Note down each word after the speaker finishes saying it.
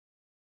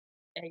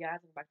Hey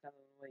guys, welcome back to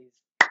another one of these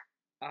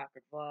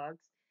awkward vlogs,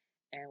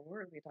 and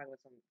we're gonna be talking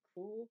about something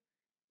cool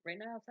right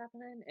now that's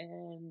happening,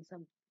 and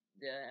some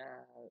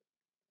uh,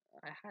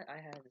 I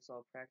had this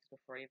all practice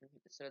before I even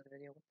started the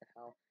video. What the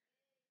hell?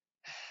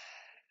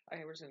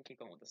 Okay, we're just gonna keep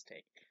going with this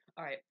take.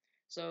 All right,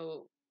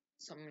 so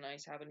something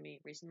nice happened to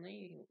me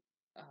recently.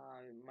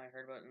 You might have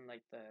heard about it in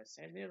like the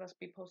Sand video that's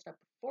been posted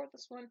up before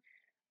this one.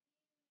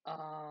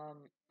 I'll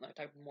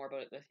talk more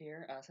about it this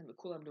here. Something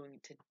cool I'm doing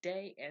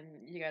today,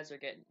 and you guys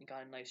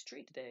got a nice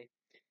treat today.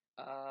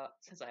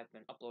 Since I've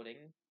been uploading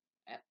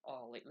at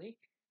all lately,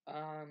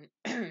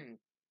 you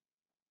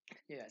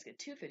guys get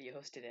 2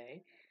 videos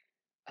today.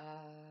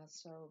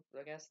 So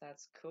I guess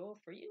that's cool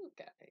for you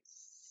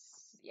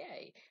guys.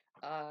 Yay.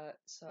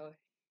 So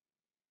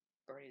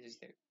Bernie's just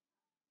there.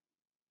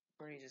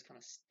 Bernie's just kind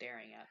of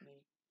staring at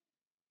me.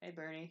 Hey,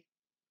 Bernie.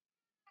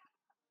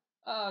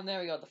 Oh, and there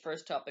we go. The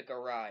first topic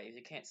arrives.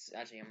 You can't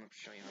actually. I'm gonna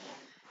show you.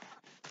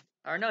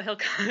 Or no, he'll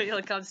come,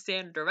 he'll come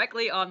stand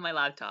directly on my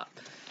laptop.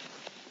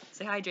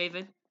 Say hi,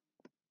 Draven.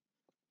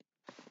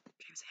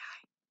 Draven, say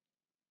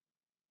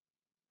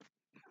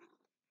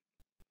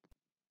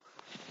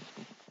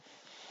hi.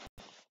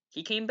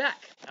 He came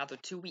back after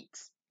 2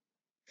 weeks.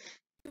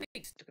 2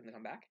 weeks took him to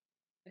come back.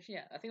 Actually,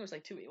 yeah, I think it was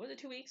like 2 weeks. Was it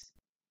 2 weeks?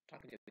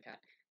 Talking to the cat.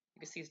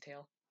 You can see his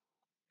tail.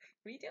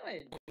 What are you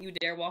doing? Don't you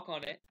dare walk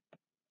on it.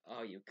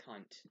 Oh, you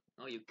cunt.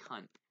 Oh, you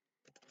cunt.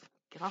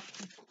 Get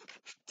off.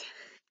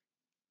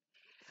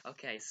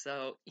 Okay,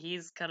 so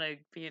he's kind of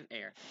being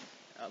air.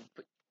 I'll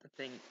put the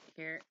thing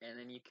here, and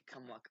then you can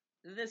come walk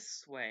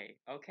this way.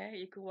 Okay,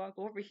 you can walk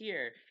over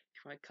here.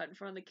 If you want to cut in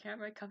front of the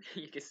camera, come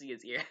here. You can see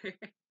his ear.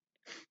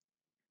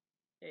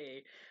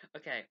 Hey.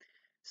 Okay.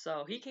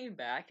 So he came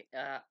back.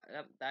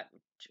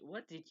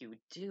 What did you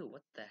do?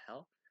 What the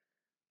hell?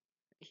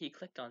 He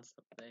clicked on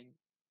something.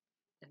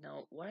 And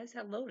now, why is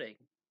that loading?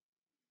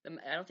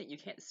 I don't think you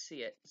can't see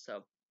it.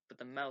 So, but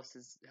the mouse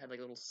had like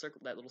a little circle,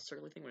 that little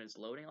circly thing when it's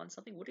loading on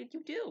something. What did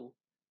you do?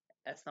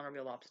 That's not a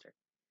real lobster.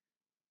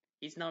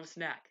 He's not a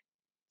snack.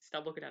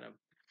 Stop looking at him.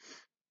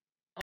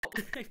 Oh,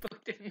 I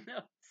poked his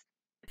nose.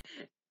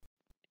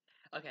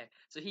 Okay,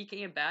 so he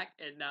came back,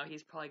 and now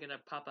he's probably gonna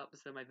pop up in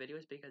some of my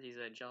videos because he's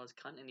a jealous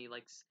cunt and he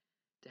likes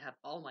to have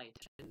all my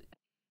attention.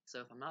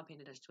 So if I'm not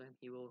paying attention to him,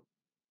 he will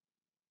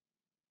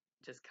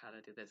just kind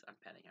of do this. I'm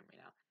petting him right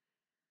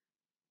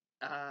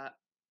now.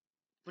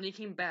 When he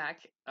came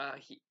back,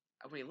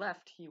 when he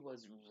left, he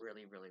was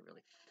really, really,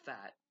 really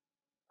fat.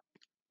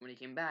 When he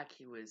came back,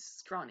 he was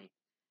scrawny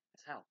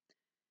as hell.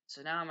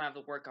 So now I'm gonna have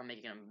to work on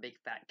making him a big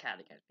fat cat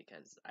again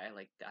because I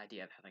like the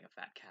idea of having a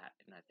fat cat,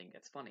 and I think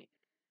that's funny.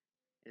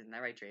 Isn't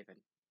that right, Draven?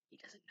 He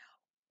doesn't know.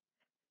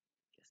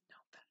 He doesn't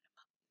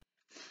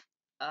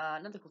know.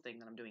 Another cool thing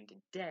that I'm doing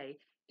today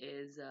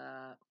is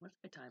what's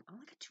my time? I'm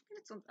like 2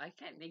 minutes on. I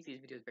can't make these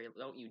videos very.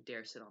 Don't you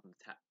dare sit on the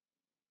tap.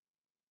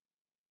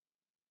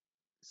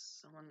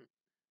 Someone.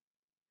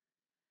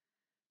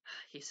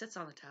 He sits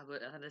on the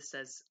tablet, and then it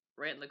says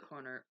right in the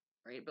corner,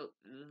 right about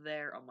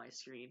there on my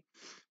screen.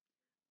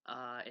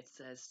 It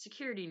says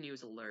security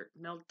news alert,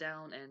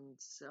 meltdown, and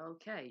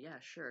okay, yeah,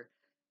 sure.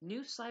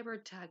 New cyber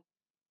attack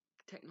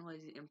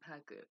technology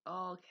impact.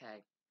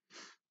 Okay.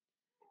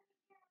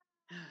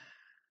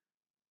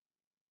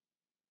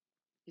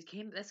 This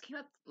came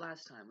up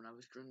last time when I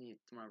was doing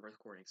when I was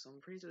recording, so I'm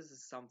pretty sure this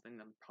is something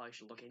that I probably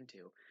should look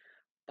into.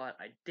 But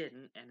I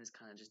didn't, and is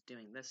kind of just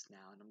doing this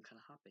now, and I'm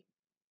kind of hopping.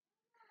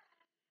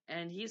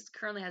 And he's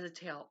currently has a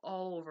tail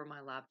all over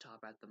my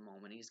laptop at the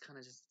moment. He's kind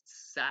of just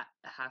sat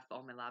half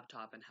on my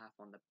laptop and half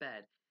on the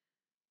bed,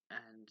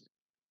 and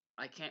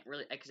I can't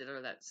really exit out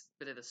of that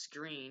bit of the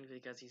screen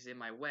because he's in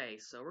my way.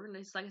 So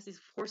I guess he's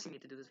forcing me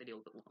to do this video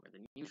a bit longer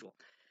than usual.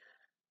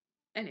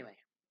 Anyway,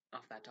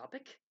 off that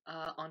topic,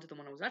 onto the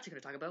one I was actually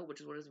going to talk about,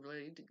 which is what is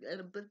really.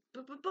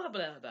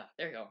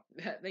 There you go.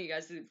 Thank you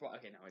guys.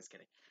 Okay, no, I was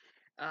kidding.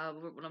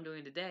 What I'm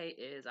doing today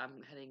is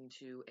I'm heading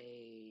to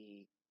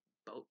a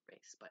boat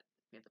race, but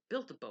we have to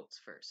build the boats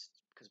first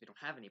because we don't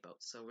have any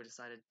boats. So we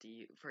decided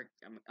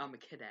I'm a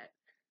cadet.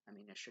 I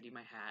mean, I showed you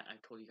my hat. I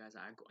told you guys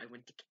I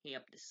went to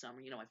camp this summer.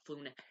 I flew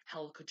in a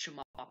helicopter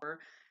chopper.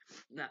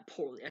 Not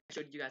poorly. I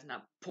showed you guys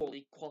not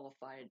poorly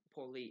qualified,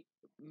 poorly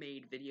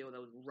made video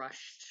that was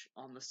rushed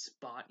on the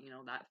spot.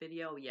 That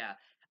video? Yeah,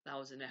 that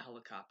was in a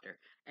helicopter.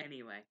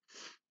 Anyway,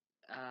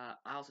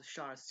 I also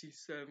shot a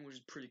C7, which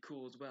is pretty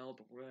cool as well,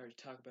 but we're going to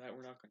talk about that.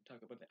 We're not going to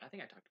talk about that. I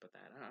think I talked about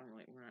that. I don't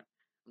really,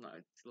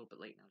 it's a little bit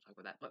late now to talk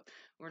about that, but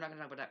we're not going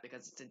to talk about that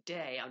because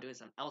today I'm doing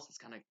something else that's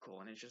kind of cool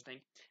and interesting.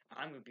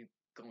 I'm going to be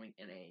going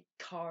in a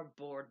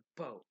cardboard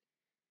boat.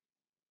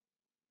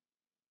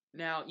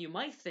 Now, you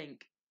might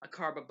think a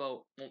cardboard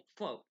boat won't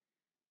float,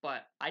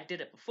 but I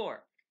did it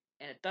before,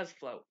 and it does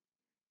float.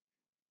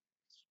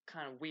 It's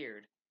kind of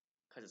weird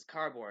because it's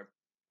cardboard,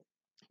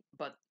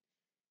 but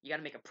you got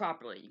to make it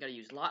properly. You got to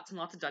use lots and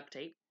lots of duct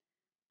tape,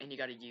 and you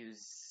got to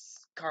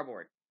use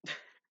cardboard.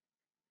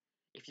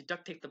 If you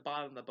duct tape the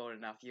bottom of the boat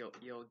enough, the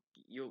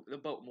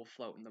boat will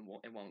float and it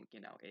won't, it won't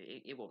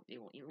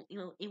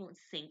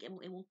sink. It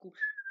won't go.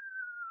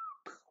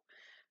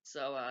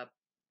 So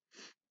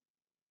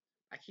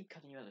keep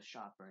cutting you out of the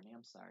shot, Bernie.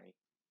 I'm sorry.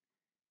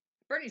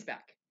 Bernie's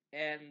back,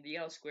 and the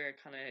yellow square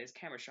kind of is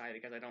camera shy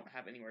because I don't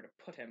have anywhere to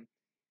put him.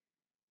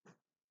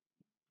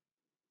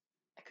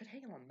 I could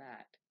hang him on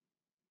that.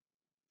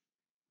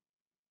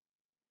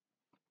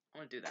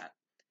 I'm gonna do that.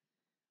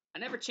 I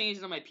never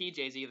changed on my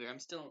PJs either. I'm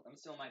still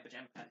in my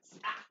pajama pants.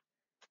 Ah!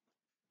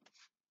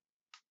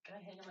 Can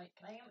I hang him?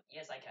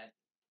 Yes, I can.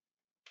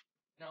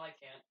 No, I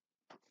can't.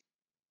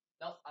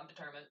 Nope, I'm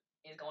determined.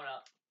 He's going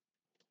up.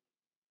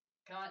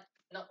 Come on.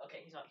 No,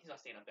 okay, he's not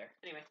staying up there.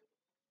 Anyway,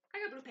 I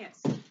got blue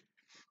pants.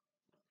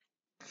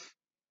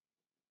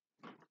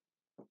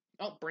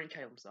 Oh, Bernie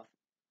killed himself.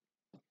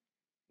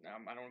 I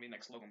don't want to be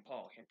next Logan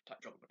Paul. I can't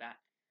joke about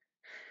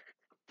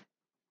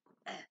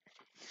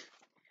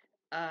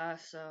that.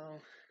 So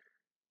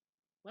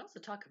what else to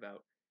talk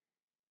about?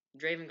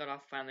 Draven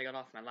finally got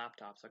off my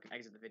laptop, so I can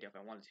exit the video if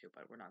I wanted to,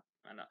 but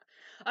I'm not.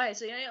 Alright,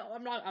 so yeah,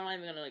 I'm not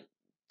even gonna like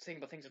think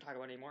about things to talk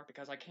about anymore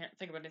because I can't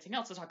think about anything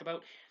else to talk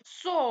about.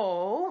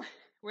 So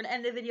we're gonna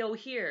end the video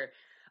here.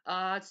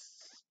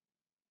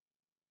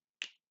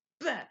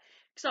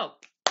 So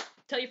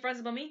tell your friends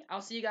about me.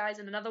 I'll see you guys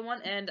in another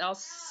one, and I'll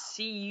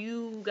see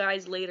you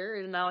guys later.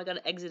 And now I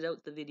gotta exit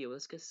out the video.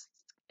 Let's just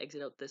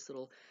exit out this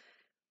little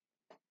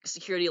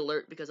security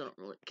alert because I don't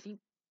really. Can you?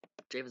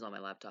 Draven's on my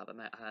laptop. I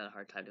had a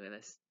hard time doing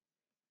this.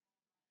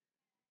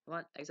 Come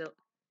on, exit.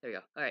 There we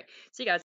go. Alright. See you guys.